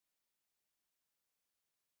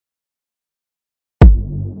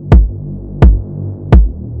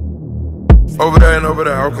Over there and over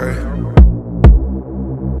there, okay.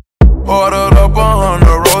 Ordered up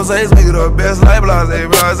 100 roses, we the best like blase,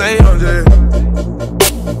 blase, on J.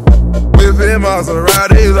 Whipping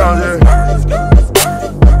Maseratis on J.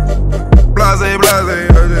 Blase,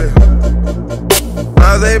 blase, on J.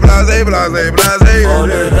 Blase, blase, blase, blase, on J.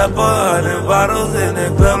 Ordered up 100 bottles in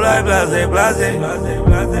the club like blase, blase, blase, blase,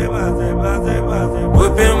 blase, blase, blase.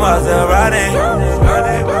 Whipping Maserati.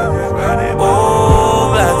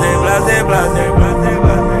 Oh, blase, blase, blase, blase, blase,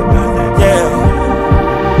 blase. Yeah,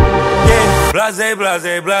 yeah. Blase,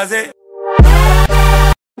 blase, blase.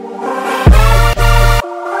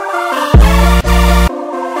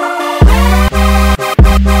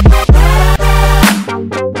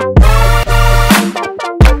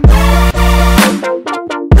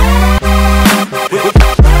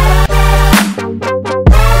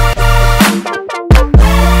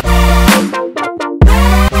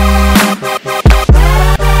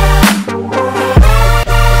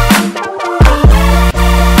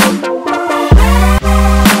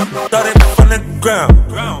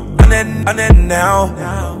 And then now,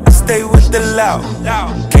 I stay with the loud.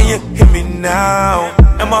 Can you hear me now?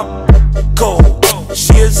 Am I cold?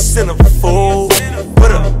 She a centerfold.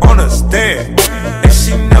 Put her on a stand, and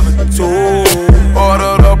she never told.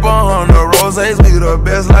 Ordered up 100 roses, we the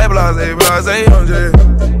best like blase, blase, on J.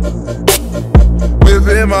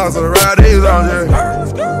 Whipping Maseratis on J.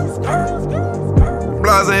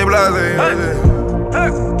 Blase, blase, on J.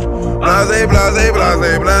 Blase, blase,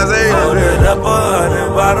 blase, blase. Ordered up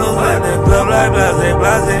 100 bottles in the club like blase,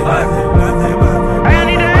 blase, blase, blase,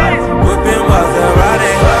 blase. Whipping Maserati.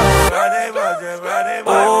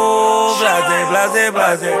 Oh, blase,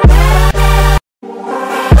 blase, blase.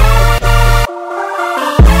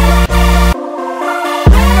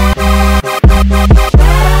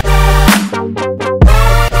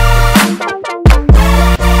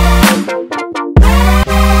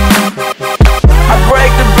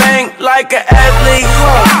 Like an athlete,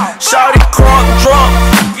 Shawty crunk drunk,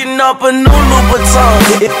 fucking up a new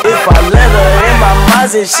Louboutin. If I let her in my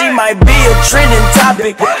Mazda, she might be a trending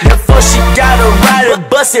topic. Before she got a rider,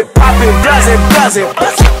 bust it, poppin', blase, blase.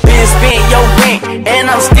 Been spent your rent, and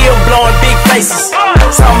I'm still blowing big faces.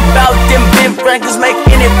 Something about them Ben Franklin's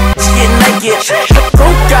making it get naked. The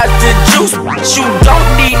crew got the juice, but you don't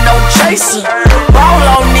need no chaser. Ball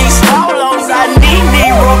on these solos, I need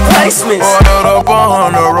replacements. Ordered up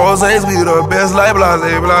 100 roses, we the best like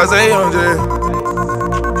blase, blase, on J.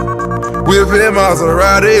 Whipping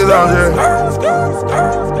Maseratis on J.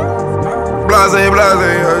 Blase,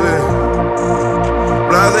 blase, on J.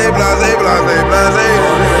 Blase, blase, blase, blase.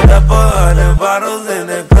 Ordered up 100 bottles in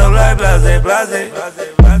the club like blase, blase, blase,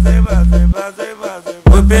 blase, blase, blase, blase.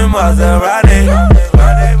 Whipping Maserati.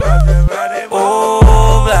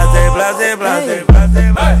 Oh, blase, blase, blase, blase,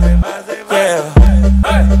 blase, blase, yeah.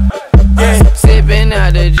 Sipping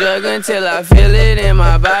out the jug until I feel it in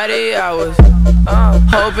my body. I was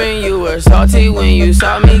hoping you were salty when you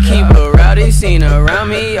saw me. Keep a rowdy scene around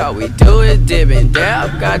me. All we do is dip and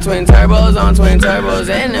dab. Got twin turbos on twin turbos,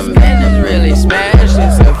 and the Panthers really smashed.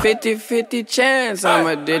 It's a 50-50 chance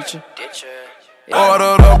I'ma ditch you.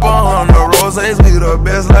 Ordered up 100 roses, we the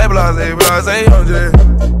best like blase, blase, on J.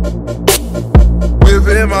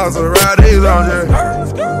 Whipping Maseratis on J.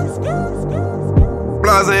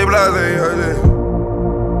 Blase, blase, on J.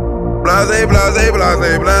 Blase, blase,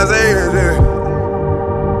 blase, blase, on J.